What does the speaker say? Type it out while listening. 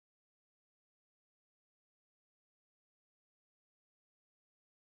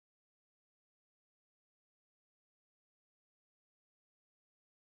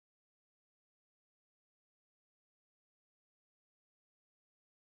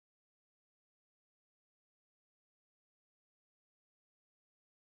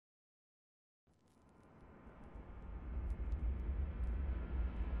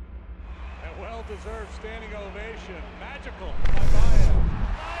well-deserved standing ovation. Magical by Baez.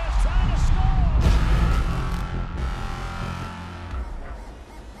 Baez trying to score.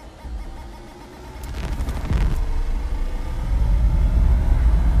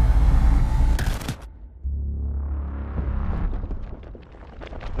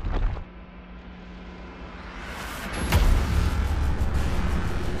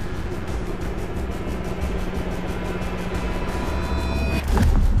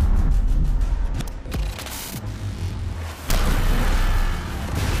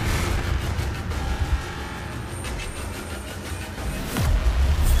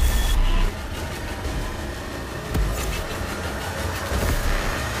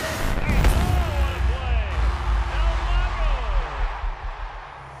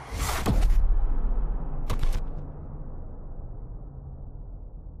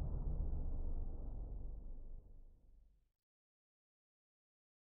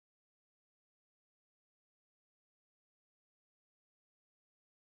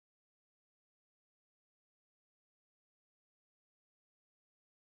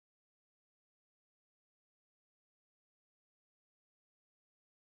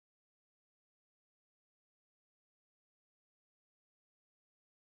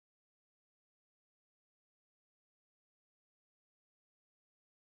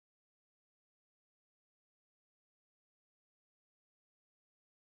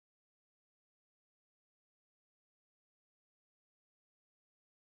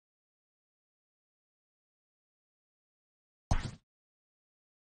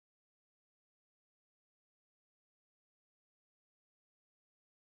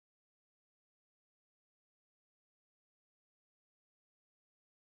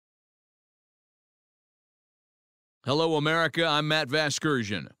 Hello, America. I'm Matt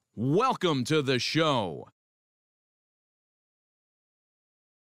Vasgersian. Welcome to the show.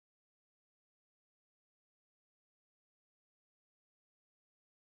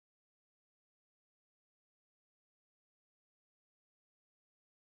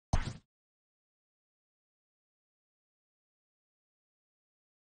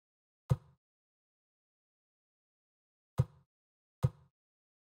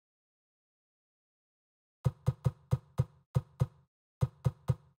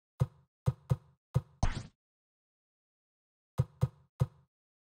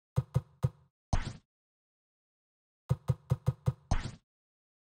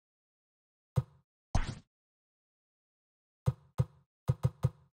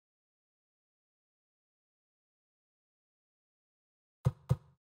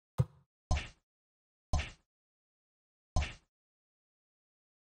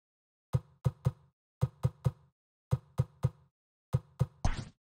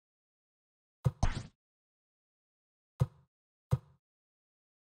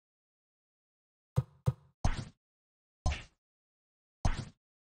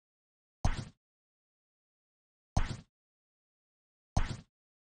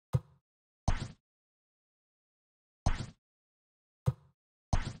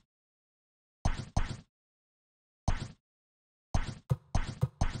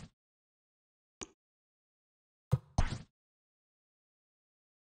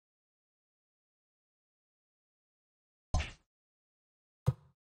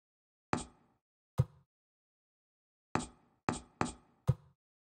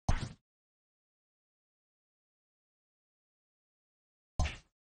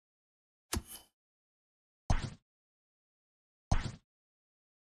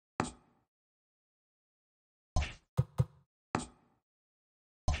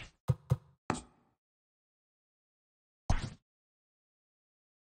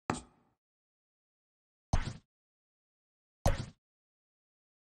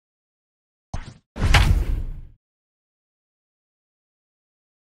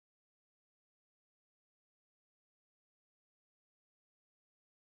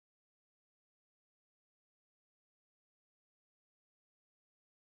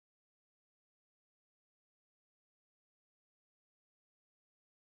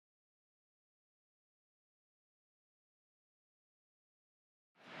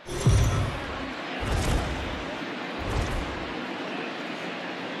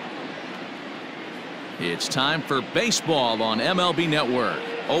 It's time for baseball on MLB Network.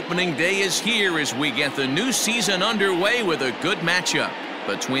 Opening day is here as we get the new season underway with a good matchup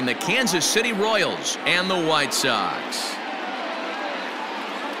between the Kansas City Royals and the White Sox.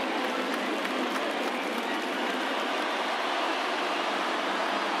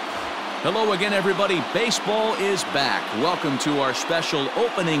 Hello again, everybody. Baseball is back. Welcome to our special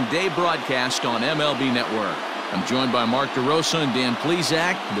opening day broadcast on MLB Network. I'm joined by Mark DeRosa and Dan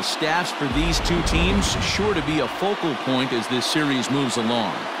Plesac. The staffs for these two teams sure to be a focal point as this series moves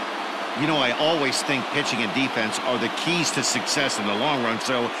along. You know, I always think pitching and defense are the keys to success in the long run.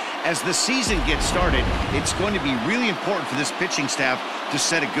 So as the season gets started, it's going to be really important for this pitching staff to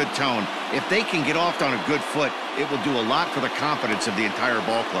set a good tone. If they can get off on a good foot, it will do a lot for the confidence of the entire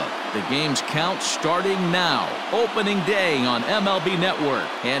ball club. The game's count starting now. Opening day on MLB Network,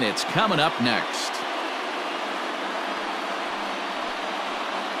 and it's coming up next.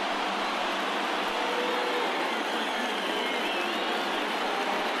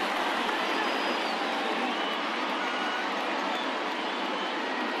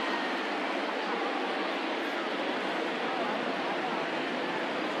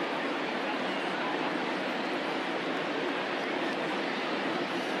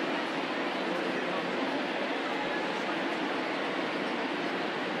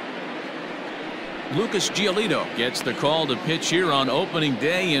 Lucas Giolito gets the call to pitch here on opening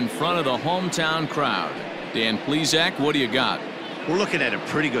day in front of the hometown crowd. Dan Plesac, what do you got? We're looking at a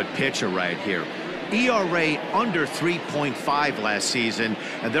pretty good pitcher right here. ERA under 3.5 last season,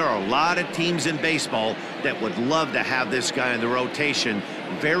 and there are a lot of teams in baseball that would love to have this guy in the rotation.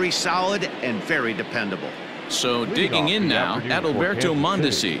 Very solid and very dependable. So digging in now, Adalberto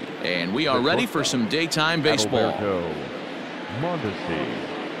Mondesi, and we are ready for some daytime baseball. Mondesi.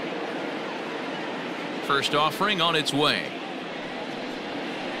 First offering on its way.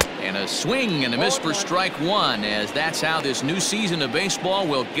 And a swing and a miss for strike one, as that's how this new season of baseball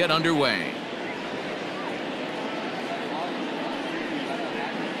will get underway.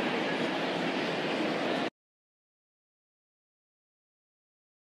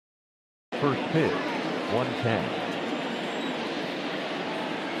 First pitch, 110.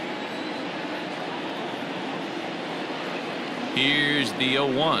 Here's the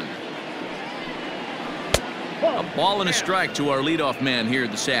 0-1. A ball and a strike to our leadoff man here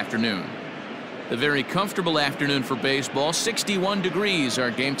this afternoon. A very comfortable afternoon for baseball. 61 degrees our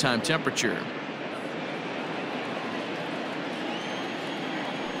game time temperature.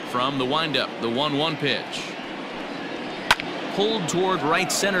 From the windup, the 1-1 pitch. Pulled toward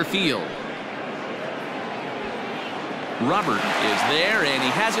right center field. Robert is there, and he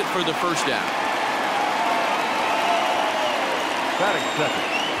has it for the first out. Batting second,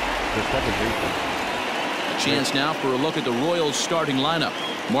 the second baseman. Chance now for a look at the Royals starting lineup.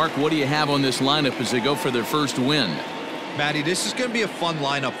 Mark, what do you have on this lineup as they go for their first win? Matty, this is going to be a fun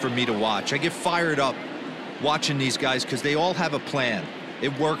lineup for me to watch. I get fired up watching these guys because they all have a plan.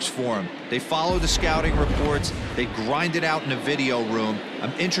 It works for them. They follow the scouting reports. They grind it out in the video room.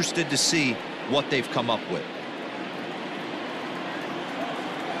 I'm interested to see what they've come up with.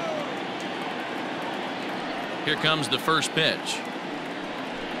 Here comes the first pitch.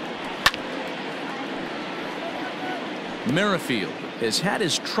 Merrifield has had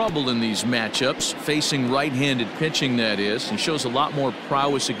his trouble in these matchups, facing right-handed pitching, that is, and shows a lot more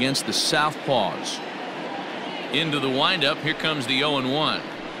prowess against the southpaws. Into the windup, here comes the 0-1.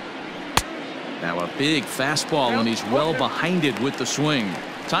 Now a big fastball, and he's well behind it with the swing.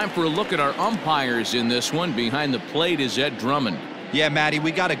 Time for a look at our umpires in this one. Behind the plate is Ed Drummond. Yeah, Matty,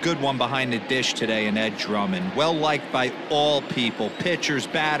 we got a good one behind the dish today in Ed Drummond. Well liked by all people, pitchers,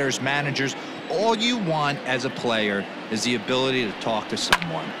 batters, managers. All you want as a player is the ability to talk to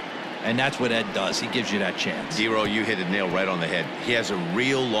someone. And that's what Ed does. He gives you that chance. Zero, you hit the nail right on the head. He has a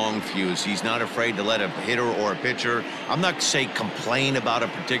real long fuse. He's not afraid to let a hitter or a pitcher, I'm not say complain about a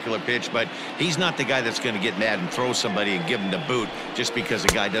particular pitch, but he's not the guy that's going to get mad and throw somebody and give him the boot just because a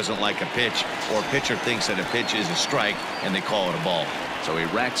guy doesn't like a pitch or a pitcher thinks that a pitch is a strike and they call it a ball. So he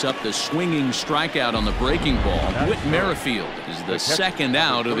racks up the swinging strikeout on the breaking ball. Whit Merrifield is the second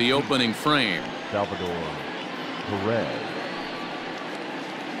out of the opening frame. Salvador Perez.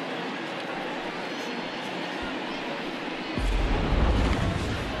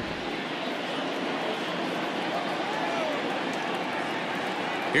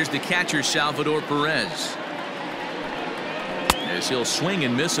 Here's the catcher, Salvador Perez. As he'll swing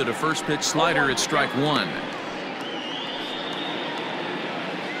and miss at a first pitch slider at strike one.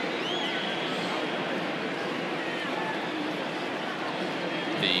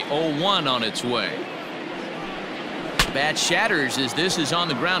 The 0-1 on its way. Bat shatters as this is on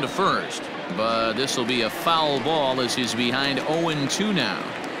the ground to first. But this will be a foul ball as he's behind 0-2 now.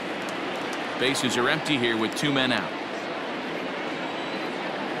 Bases are empty here with two men out.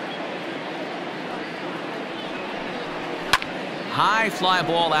 High fly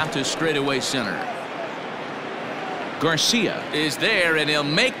ball out to straightaway center. Garcia is there, and he'll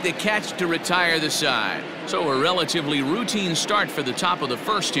make the catch to retire the side. So a relatively routine start for the top of the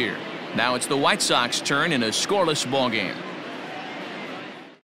first here. Now it's the White Sox turn in a scoreless ball game.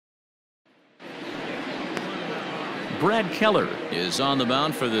 Brad Keller is on the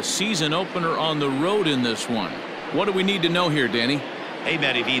mound for the season opener on the road in this one. What do we need to know here, Danny? Hey,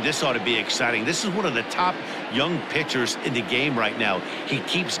 Matty V, this ought to be exciting. This is one of the top young pitchers in the game right now. He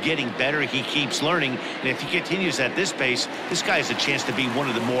keeps getting better. He keeps learning. And if he continues at this pace, this guy has a chance to be one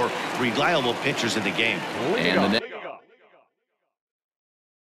of the more reliable pitchers in the game. And the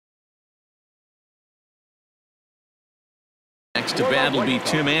next to bat will be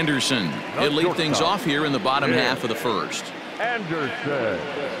Tim Anderson. He'll lead things off here in the bottom half of the first. Anderson.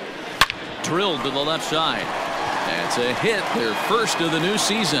 Drilled to the left side. That's a hit, their first of the new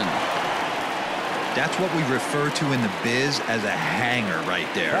season. That's what we refer to in the biz as a hanger right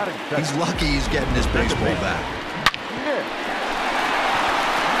there. He's lucky he's getting his baseball back.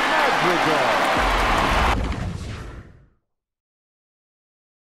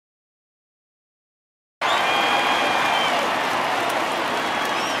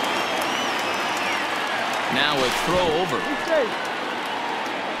 Now a throw over.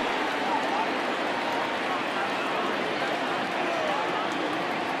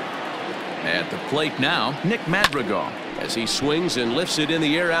 At the plate now, Nick Madrigal, as he swings and lifts it in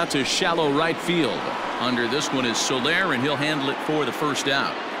the air out to shallow right field. Under this one is Soler, and he'll handle it for the first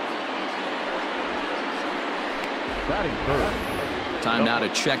out. Time now to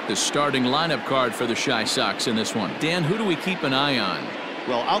check the starting lineup card for the Chi Sox in this one. Dan, who do we keep an eye on?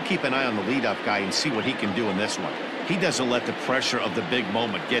 Well, I'll keep an eye on the leadoff guy and see what he can do in this one. He doesn't let the pressure of the big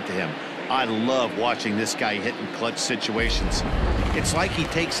moment get to him. I love watching this guy hit in clutch situations. It's like he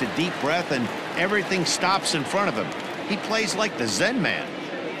takes a deep breath and everything stops in front of him. He plays like the Zen man.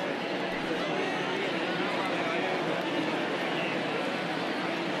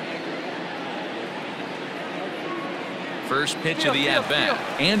 First pitch of the at-bat.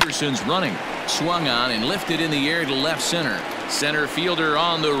 Anderson's running. Swung on and lifted in the air to left center. Center fielder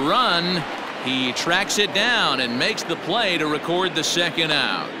on the run. He tracks it down and makes the play to record the second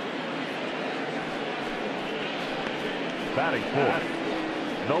out. Batting fourth,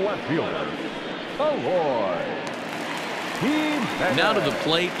 the left fielder, Eloy. Now to the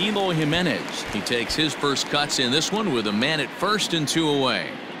plate, Eloy Jimenez. He takes his first cuts in this one with a man at first and 2 away.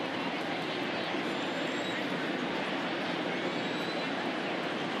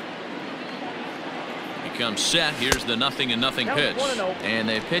 He comes set. Here's the 0-0 pitch. And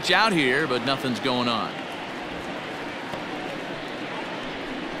they pitch out here, but nothing's going on.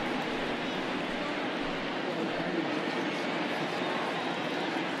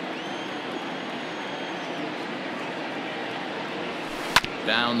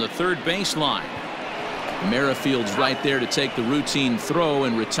 Down the third baseline. Merrifield's right there to take the routine throw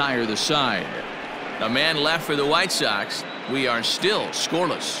and retire the side. A man left for the White Sox. We are still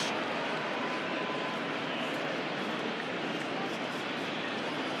scoreless.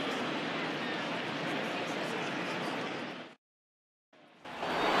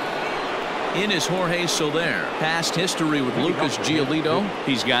 In is Jorge Soler. Past history with Lucas Giolito.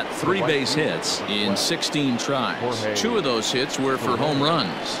 He's got 3 base hits in 16 tries. 2 of those hits were for home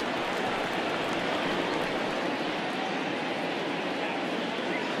runs.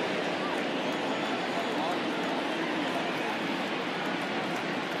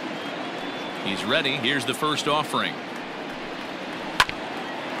 He's ready. Here's the first offering.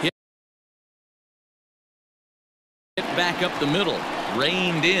 Hit back up the middle.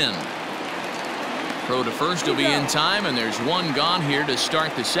 Reined in. Throw to first will be in time, and there's one gone here to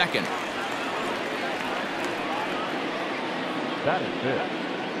start the second. That is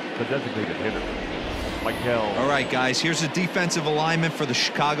it. The designated hitter, Michael. All right, guys, here's a defensive alignment for the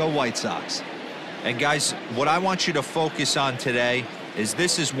Chicago White Sox. And guys, what I want you to focus on today is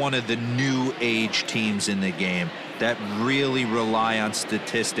this is one of the new age teams in the game that really rely on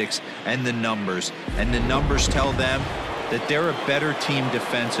statistics and the numbers. And the numbers tell them that they're a better team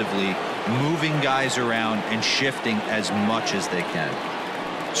defensively, moving guys around and shifting as much as they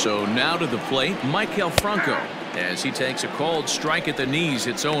can. So now to the plate, Maikel Franco, as he takes a called strike at the knees.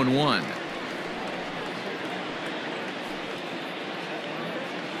 It's 0-1.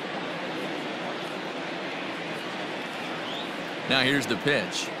 Now here's the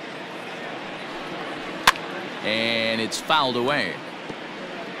pitch. And it's fouled away.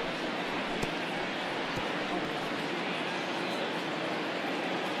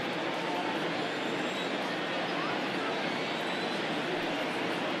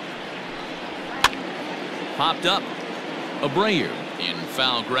 Popped up. Abreu in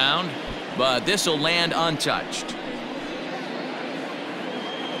foul ground, but this will land untouched.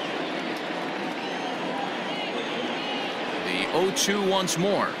 The 0-2 once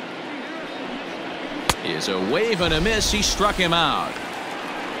more. is a wave and a miss. He struck him out.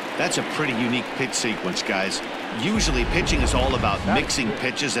 That's a pretty unique pitch sequence, guys. Usually pitching is all about mixing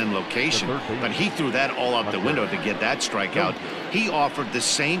pitches and location, but he threw that all out the window to get that strikeout. He offered the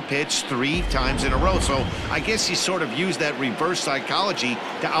same pitch 3 times in a row, so I guess he sort of used that reverse psychology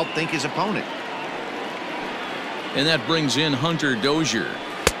to outthink his opponent. And that brings in Hunter Dozier,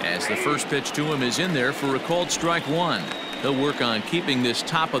 as the first pitch to him is in there for a called strike 1. He'll work on keeping this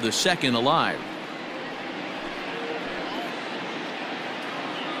top of the second alive.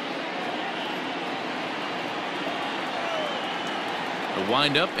 The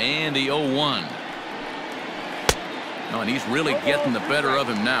windup and the 0-1. Oh, and he's really getting the better of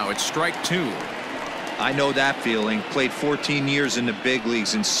him now. It's strike 2. I know that feeling. Played 14 years in the big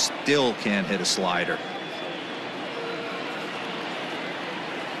leagues and still can't hit a slider.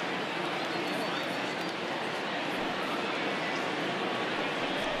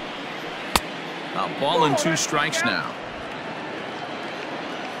 A ball and 2 strikes now.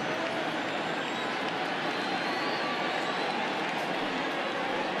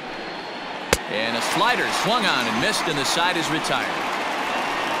 And a slider swung on and missed, and the side is retired.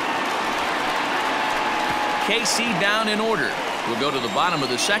 KC down in order. We'll go to the bottom of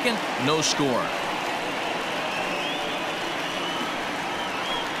the second. No score.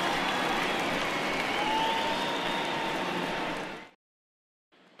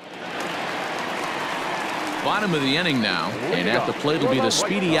 Bottom of the inning now, and at the plate will be the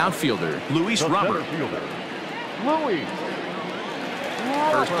speedy outfielder, Luis Robert.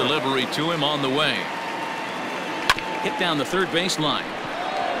 First delivery to him on the way. Hit down the third baseline.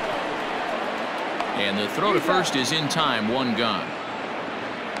 And the throw to first is in time. 1 gone.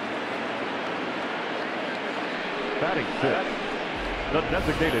 Batting 6, the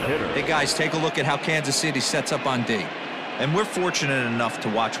designated hitter. Hey guys, take a look at how Kansas City sets up on D. And we're fortunate enough to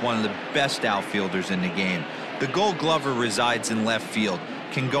watch one of the best outfielders in the game. The Gold Glover resides in left field.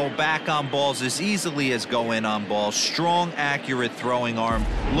 Can go back on balls as easily as go in on balls. Strong, accurate throwing arm.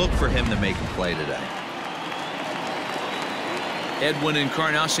 Look for him to make a play today. Edwin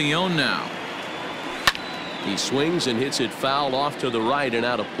Encarnacion now. He swings and hits it foul off to the right and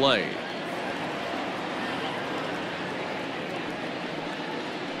out of play.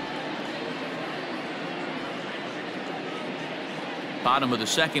 Bottom of the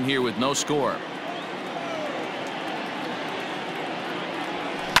second here with no score.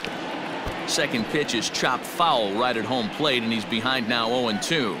 Second pitch is chopped foul right at home plate, and he's behind now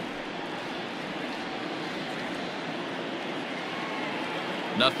 0-2.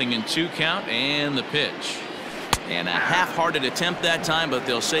 Nothing in 2 count, and the pitch. And a half-hearted attempt that time, but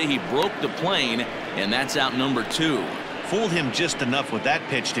they'll say he broke the plane, and that's out number 2. Fooled him just enough with that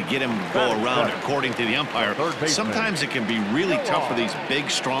pitch to get him to go around, according to the umpire. Sometimes it can be really tough for these big,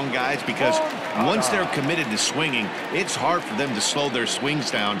 strong guys because once they're committed to swinging, it's hard for them to slow their swings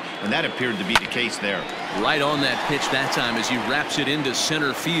down, and that appeared to be the case there. Right on that pitch that time as he wraps it into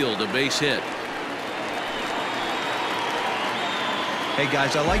center field, a base hit. Hey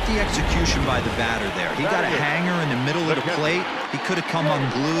guys, I like the execution by the batter there. He got a hanger in the middle of the plate. He could have come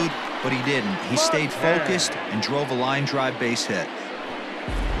unglued, but he didn't. He stayed focused and drove a line drive base hit.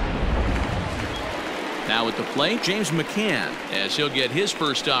 Now at the plate, James McCann, as he'll get his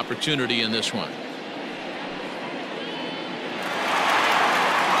first opportunity in this one.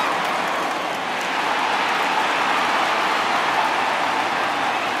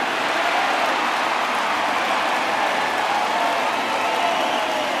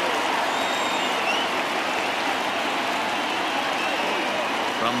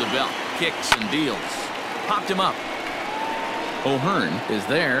 From the belt, kicks and deals. Popped him up. O'Hearn is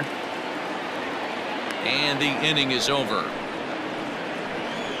there. And the inning is over.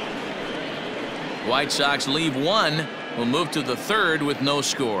 White Sox leave 1. We'll move to the 3rd with no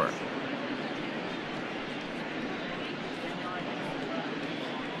score.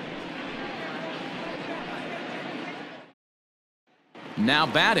 Now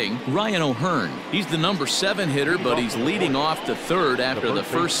batting, Ryan O'Hearn. He's the number 7 hitter, but he's leading off the 3rd after the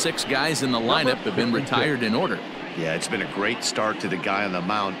first 6 guys in the lineup have been retired in order. Yeah, it's been a great start to the guy on the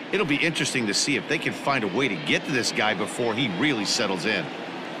mound. It'll be interesting to see if they can find a way to get to this guy before he really settles in.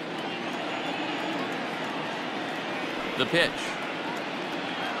 The pitch.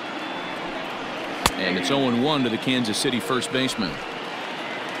 And it's 0-1 to the Kansas City first baseman.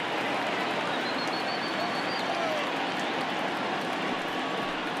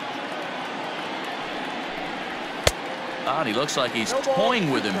 God, he looks like he's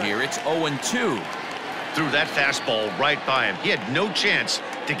toying with him here. It's 0-2. Threw that fastball right by him. He had no chance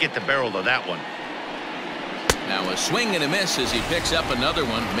to get the barrel of that one. Now a swing and a miss as he picks up another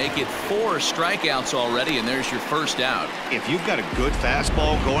one. Make it 4 strikeouts already, and there's your first out. If you've got a good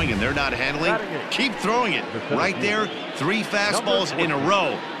fastball going and they're not handling, keep throwing it. Right there, 3 fastballs in a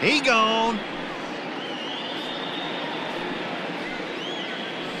row. He gone.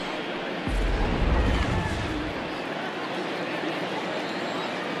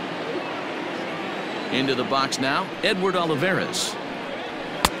 Into the box now, Edward Olivares.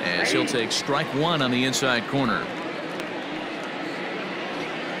 As he'll take strike 1 on the inside corner.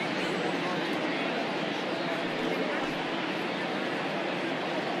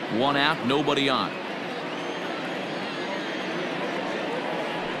 One out, nobody on.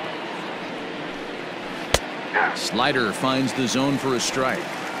 Slider finds the zone for a strike.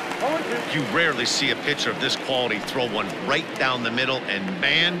 You rarely see a pitcher of this quality throw one right down the middle, and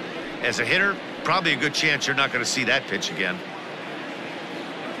man, as a hitter, probably a good chance you're not going to see that pitch again.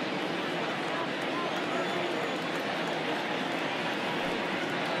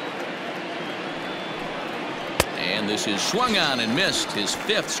 And this is swung on and missed. His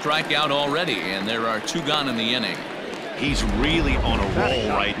 5th strikeout already, and there are 2 gone in the inning. He's really on a roll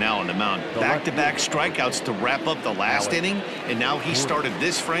right now on the mound. Back-to-back strikeouts to wrap up the last inning, and now he started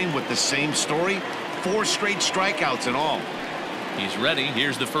this frame with the same story. 4 straight strikeouts in all. He's ready.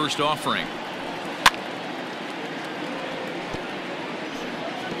 Here's the first offering.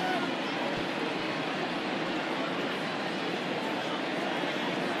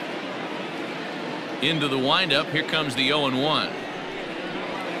 Into the windup. Here comes the 0-1.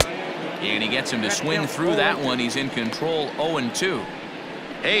 And he gets him to swing through that one. He's in control, 0-2.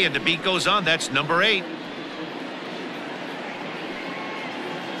 Hey, and the beat goes on. That's number 8.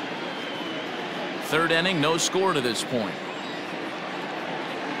 3rd inning, no score to this point.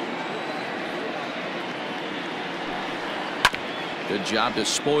 Good job to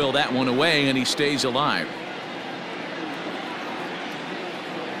spoil that one away, and he stays alive.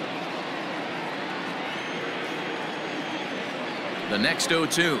 The next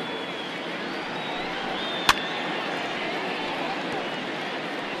 0-2.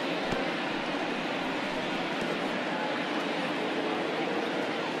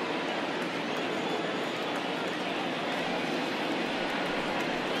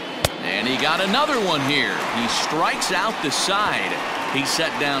 And he got another one here. He strikes out the side. He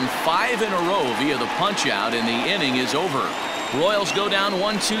set down 5 in a row via the punch out, and the inning is over. Royals go down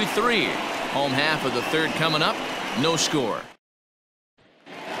 1-2-3. Home half of the 3rd coming up. No score.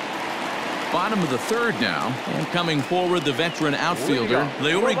 Bottom of the 3rd now, and coming forward the veteran outfielder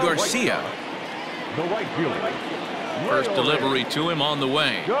Leury Garcia. The right fielder. First delivery to him on the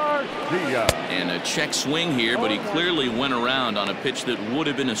way. Garcia. And a check swing here, but he clearly went around on a pitch that would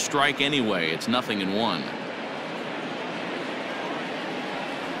have been a strike anyway. It's 0-1.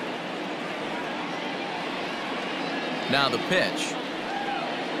 Now the pitch.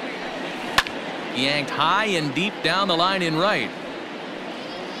 Yanked high and deep down the line in right.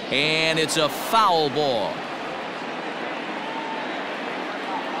 And it's a foul ball.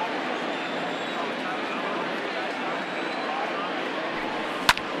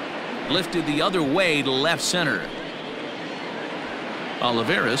 Lifted the other way to left center.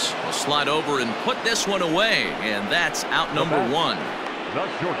 Olivares will slide over and put this one away, and that's out number 1. The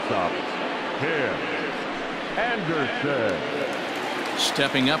shortstop, Tim Anderson.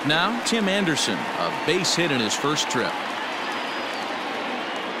 Stepping up now, Tim Anderson, a base hit in his first trip.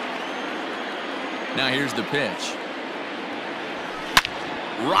 Now here's the pitch.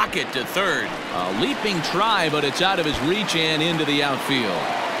 Rocket to 3rd. A leaping try, but it's out of his reach and into the outfield.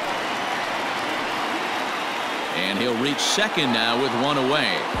 And he'll reach 2nd now with 1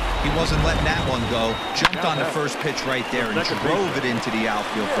 away. He wasn't letting that one go. Jumped on the first pitch right there and drove it into the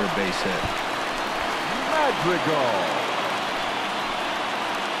outfield for a base hit. Madrigal.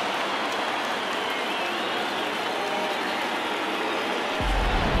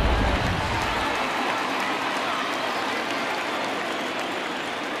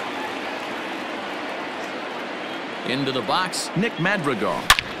 Into the box, Nick Madrigal.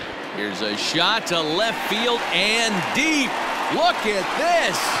 Here's a shot to left field and deep. Look at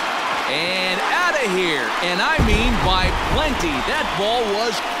this. And out of here. And I mean by plenty. That ball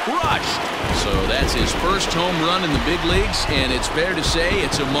was crushed. So that's his first home run in the big leagues, and it's fair to say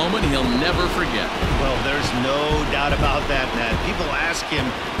it's a moment he'll never forget. Well, there's no doubt about that, Matt. People ask him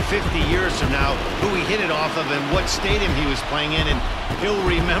 50 years from now who he hit it off of and what stadium he was playing in, and he'll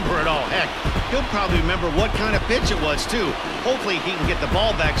remember it all. Heck, he'll probably remember what kind of pitch it was, too. Hopefully he can get the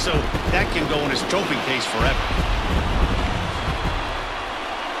ball back so that can go in his trophy case forever.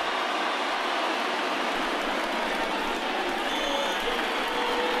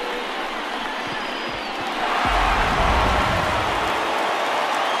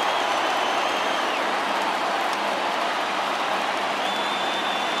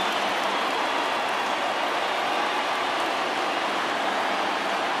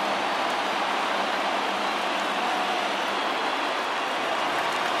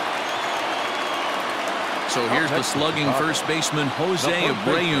 So here's the slugging first baseman Jose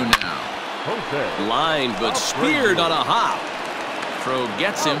Abreu now. Lined but speared on a hop. Throw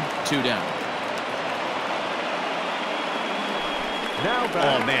gets him 2 down.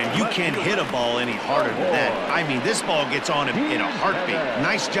 Oh, man, you can't hit a ball any harder than that. I mean, this ball gets on him in a heartbeat.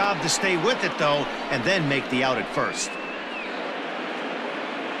 Nice job to stay with it, though, and then make the out at first.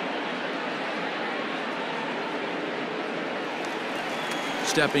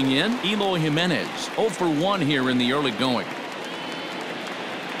 Stepping in, Eloy Jimenez, 0 for 1 here in the early going.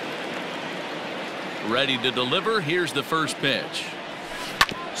 Ready to deliver. Here's the first pitch.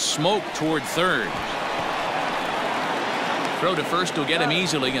 Smoke toward third. Throw to first will get him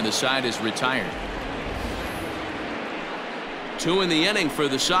easily, and the side is retired. 2 in the inning for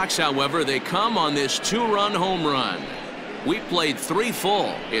the Sox, however. They come on this 2-run home run. We played 3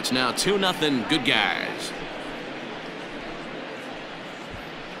 full. It's now 2-0 good guys.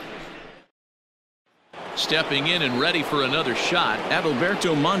 Stepping in and ready for another shot,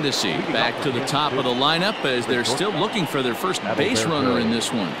 Adalberto Mondesi back to the top of the lineup as they're still looking for their first base runner in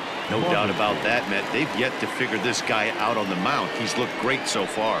this one. No doubt about that, Matt. They've yet to figure this guy out on the mound. He's looked great so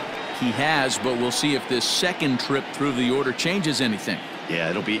far. He has, but we'll see if this second trip through the order changes anything. Yeah,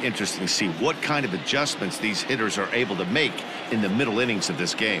 it'll be interesting to see what kind of adjustments these hitters are able to make in the middle innings of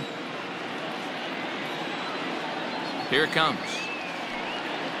this game. Here it comes.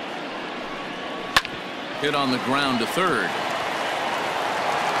 Hit on the ground to third.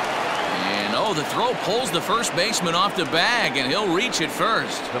 And oh, the throw pulls the first baseman off the bag, and he'll reach it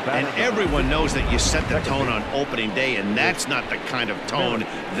first. And everyone knows that you set the tone on opening day, and that's not the kind of tone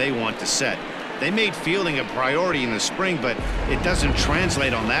they want to set. They made fielding a priority in the spring, but it doesn't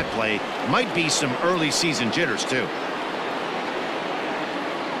translate on that play. Might be some early season jitters, too.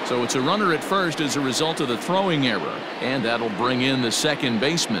 So it's a runner at first as a result of the throwing error, and that'll bring in the second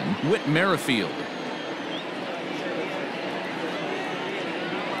baseman, Whit Merrifield.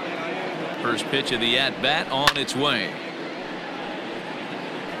 First pitch of the at-bat on its way.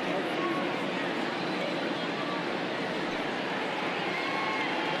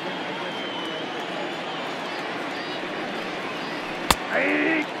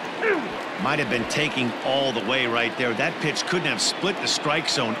 Might have been taking all the way right there. That pitch couldn't have split the strike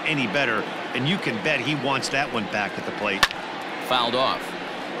zone any better, and you can bet he wants that one back at the plate. Fouled off.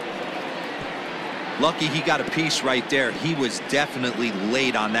 Lucky he got a piece right there. He was definitely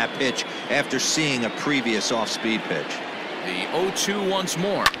late on that pitch after seeing a previous off-speed pitch. The 0-2 once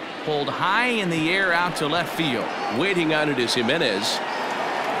more. Pulled high in the air out to left field. Waiting on it is Jimenez.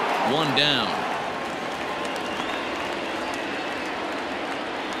 1 down.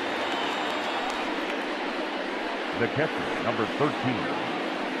 The catcher, number 13,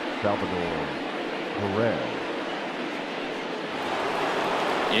 Salvador Perez.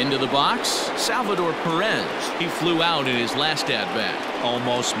 Into the box, Salvador Perez. He flew out in his last at-bat.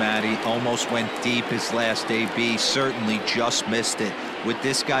 Almost, Matty. Almost went deep his last AB. Certainly just missed it. With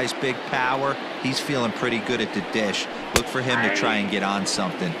this guy's big power, he's feeling pretty good at the dish. Look for him to try and get on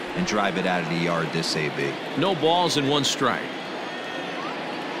something and drive it out of the yard this AB. No balls and 1 strike.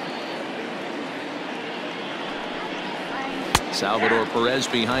 Salvador Perez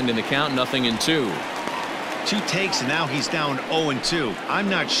behind in the count, 0-2. 2 takes, and now he's down 0-2. I'm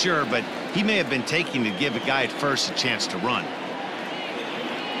not sure, but he may have been taking to give a guy at first a chance to run.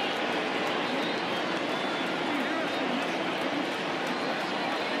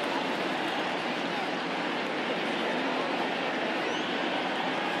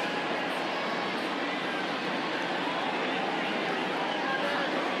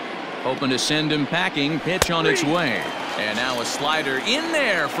 Hoping to send him packing. Pitch on its way. And now a slider in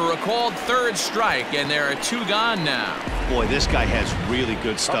there for a called third strike, and there are 2 gone now. Boy, this guy has really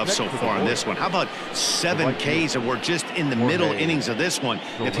good stuff so far in this one. How about 7 Ks, and we're just in the middle innings of this one.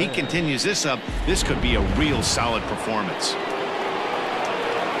 If he continues this up, this could be a real solid performance.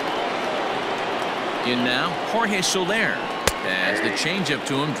 In now, Jorge Soler. As the changeup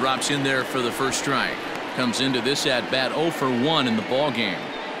to him drops in there for the first strike. Comes into this at-bat 0 for 1 in the ballgame.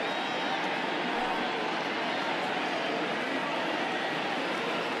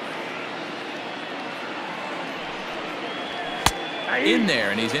 In there,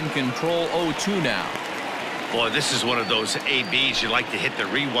 and he's in control. 0-2 now. Boy, this is one of those ABs you like to hit the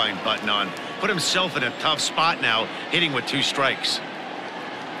rewind button on. Put himself in a tough spot now, hitting with 2 strikes.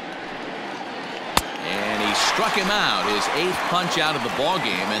 And he struck him out, his 8th punch out of the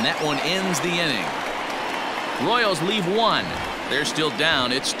ballgame, and that one ends the inning. Royals leave 1. They're still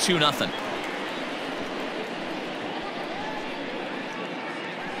down. It's 2-0.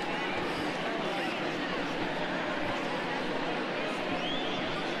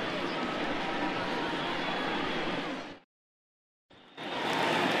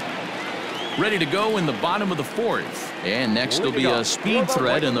 ready to go in the bottom of the fourth. And next will be a speed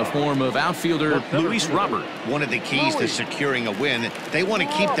threat in the form of outfielder Luis Robert. One of the keys to securing a win, they want to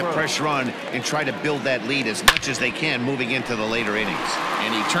keep the pressure on and try to build that lead as much as they can moving into the later innings.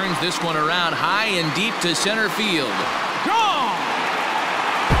 And he turns this one around high and deep to center field. Gone!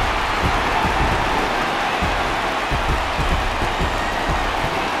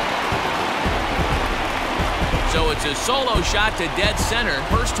 So it's a solo shot to dead center.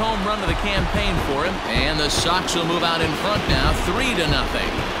 First home run of the campaign for him. And the Sox will move out in front now,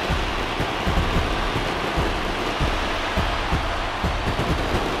 3-0.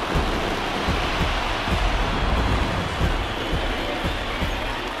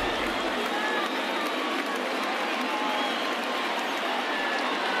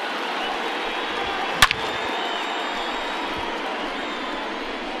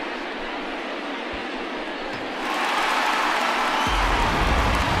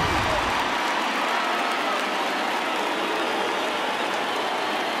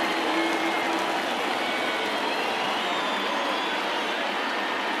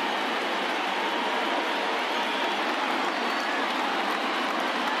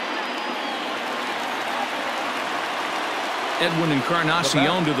 Edwin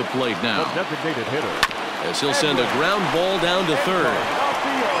Encarnacion to the plate now. Designated hitter. As he'll send a ground ball down to third.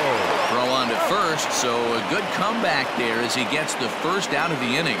 Throw on to first, so a good comeback there as he gets the first out of the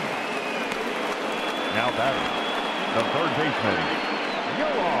inning. Now batting, the third baseman,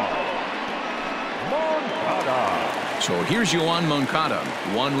 Moncada. So here's Yoan Moncada.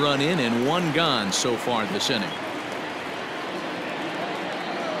 1 run in and 1 gone so far this inning.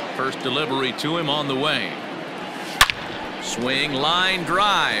 First delivery to him on the way. Swing, line,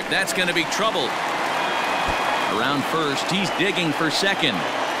 drive. That's going to be trouble. Around first, he's digging for second.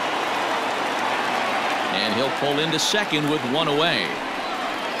 And he'll pull into second with 1 away.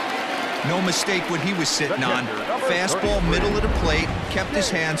 No mistake what he was sitting on. Fastball, middle of the plate, kept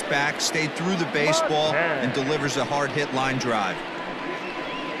his hands back, stayed through the baseball, and delivers a hard hit line drive.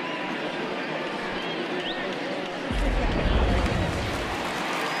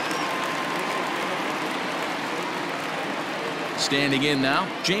 Standing in now,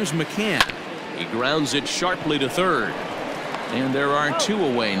 James McCann. He grounds it sharply to third. And there are 2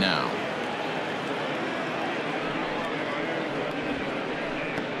 away now.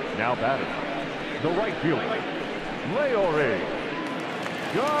 Now batting, the right fielder, Leury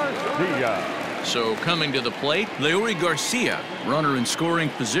Garcia. So coming to the plate, Leury Garcia, runner in scoring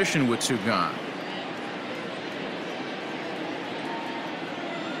position with 2 gone.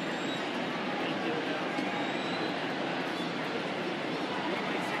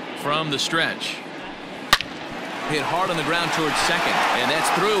 From the stretch. Hit hard on the ground towards second. And that's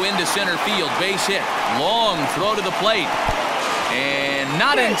through into center field. Base hit. Long throw to the plate. And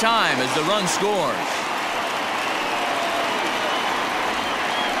not in time as the run scores.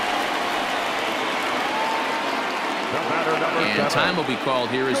 And time will be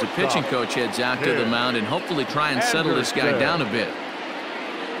called here as the pitching coach heads out to the mound and hopefully try and settle this guy down a bit.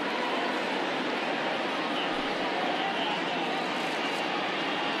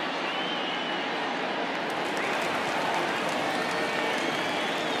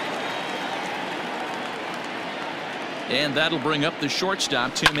 And that'll bring up the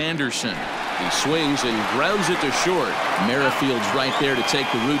shortstop, Tim Anderson. He swings and grounds it to short. Merrifield's right there to take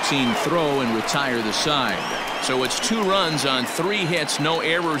the routine throw and retire the side. So it's 2 runs on 3 hits, no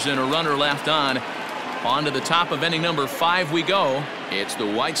errors, and a runner left on. On to the top of inning number 5 we go. It's the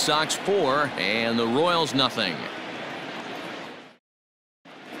White Sox 4 and the Royals nothing.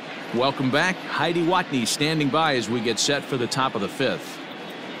 Welcome back. Heidi Watney standing by as we get set for the top of the 5th.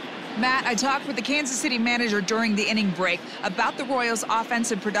 Matt, I talked with the Kansas City manager during the inning break about the Royals'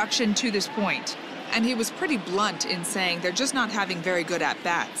 offensive production to this point. And he was pretty blunt in saying they're just not having very good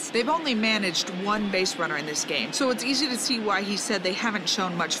at-bats. They've only managed 1 base runner in this game, so it's easy to see why he said they haven't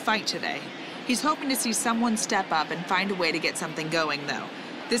shown much fight today. He's hoping to see someone step up and find a way to get something going, though.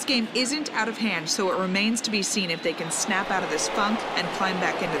 This game isn't out of hand, so it remains to be seen if they can snap out of this funk and climb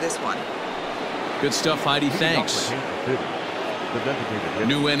back into this one. Good stuff, Heidi. Thanks.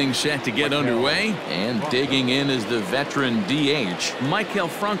 New inning set to get underway, and digging in is the veteran DH, Maikel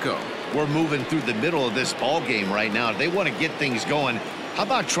Franco. We're moving through the middle of this ball game right now. They want to get things going. How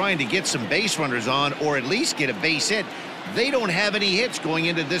about trying to get some base runners on, or at least get a base hit? They don't have any hits going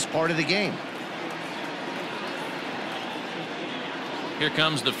into this part of the game. Here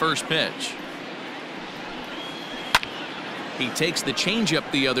comes the first pitch. He takes the changeup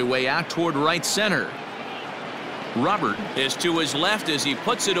the other way out toward right center. Robert is to his left as he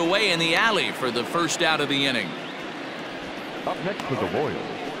puts it away in the alley for the first out of the inning. Up next for the Royals,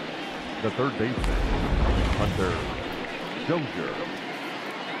 the third baseman, Hunter Dozier.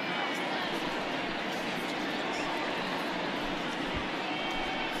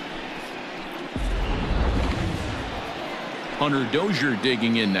 Hunter Dozier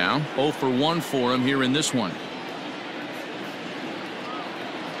digging in now. 0 for 1 for him here in this one.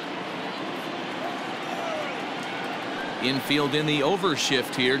 Infield in the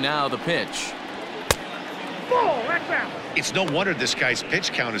overshift here. Now the pitch. It's no wonder this guy's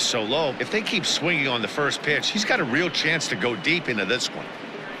pitch count is so low. If they keep swinging on the first pitch, he's got a real chance to go deep into this one.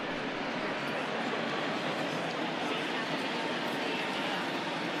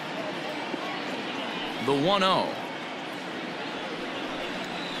 The 1-0.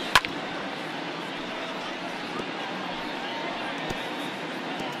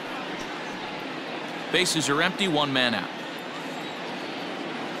 Bases are empty, 1 man out.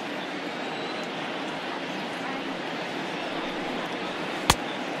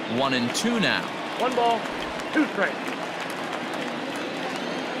 One and 2 now. 1 ball, 2 strikes.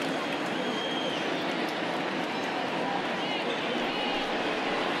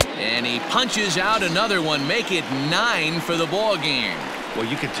 And he punches out another one. Make it 9 for the ball game. Well,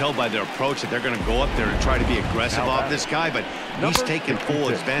 you can tell by their approach that they're going to go up there and try to be aggressive off this guy, but he's taking full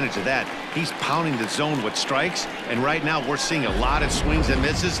advantage of that. He's pounding the zone with strikes, and right now we're seeing a lot of swings and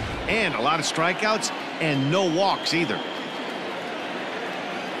misses and a lot of strikeouts and no walks either.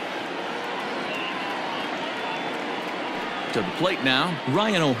 To the plate now,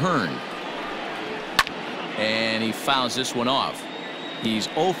 Ryan O'Hearn. And he fouls this one off. He's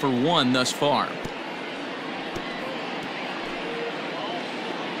 0 for 1 thus far.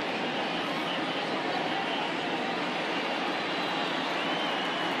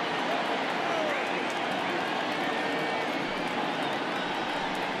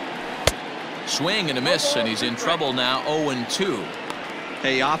 Swing and a miss, and he's in trouble now. 0-2.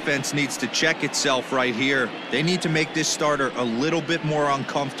 Hey, offense needs to check itself right here. They need to make this starter a little bit more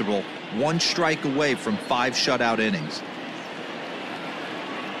uncomfortable. 1 strike away from 5 shutout innings.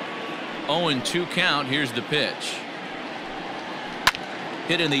 0-2 count. Here's the pitch.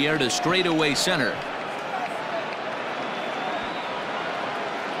 Hit in the air to straightaway center.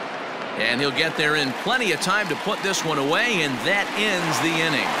 And he'll get there in plenty of time to put this one away, and that ends the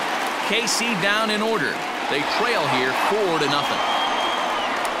inning. KC down in order. They trail here 4-0.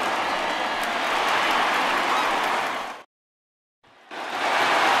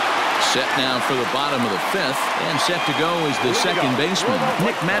 Set now for the bottom of the 5th, and set to go is the second baseman,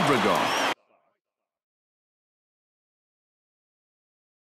 Nick Madrigal.